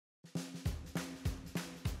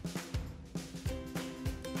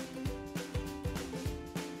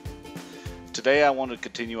Today I want to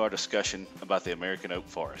continue our discussion about the American oak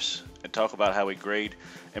forest and talk about how we grade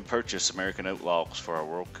and purchase American oak logs for our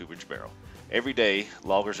World Cooperage barrel. Every day,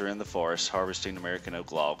 loggers are in the forest harvesting American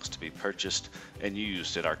oak logs to be purchased and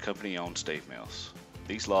used at our company-owned stave mills.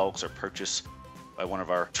 These logs are purchased by one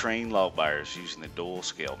of our trained log buyers using the dual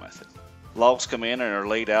scale method. Logs come in and are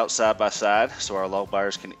laid out side by side so our log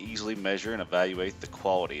buyers can easily measure and evaluate the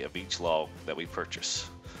quality of each log that we purchase.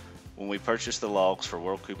 When we purchase the logs for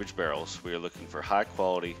World Cooperage barrels, we are looking for high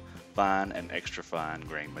quality, fine and extra fine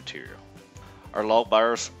grain material. Our log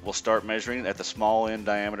buyers will start measuring at the small end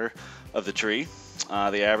diameter of the tree.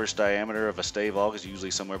 The average diameter of a stave log is usually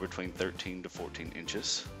somewhere between 13 to 14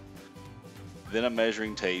 inches. Then a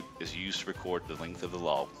measuring tape is used to record the length of the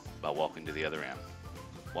log by walking to the other end.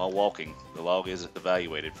 While walking, the log is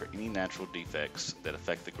evaluated for any natural defects that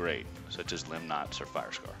affect the grade, such as limb knots or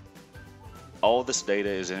fire scar. All of this data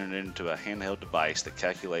is entered into a handheld device that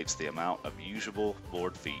calculates the amount of usable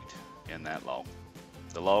board feet in that log.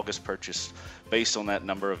 The log is purchased based on that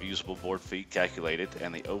number of usable board feet calculated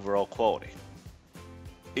and the overall quality.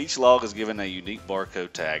 Each log is given a unique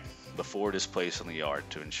barcode tag before it is placed on the yard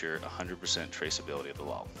to ensure 100% traceability of the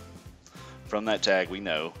log. From that tag we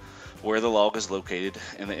know where the log is located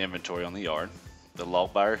in the inventory on the yard, the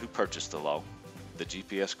log buyer who purchased the log, the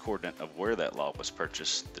GPS coordinate of where that log was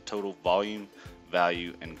purchased, the total volume,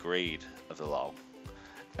 value, and grade of the log,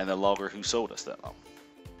 and the logger who sold us that log.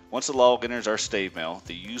 Once the log enters our stave mill,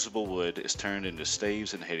 the usable wood is turned into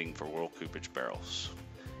staves and heading for World Cooperage barrels.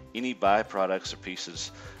 Any byproducts or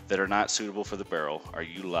pieces that are not suitable for the barrel are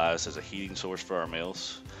utilized as a heating source for our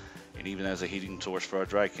mills and even as a heating source for our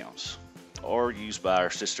dry kilns, or used by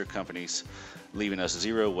our sister companies, leaving us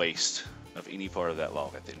zero waste of any part of that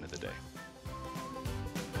log at the end of the day.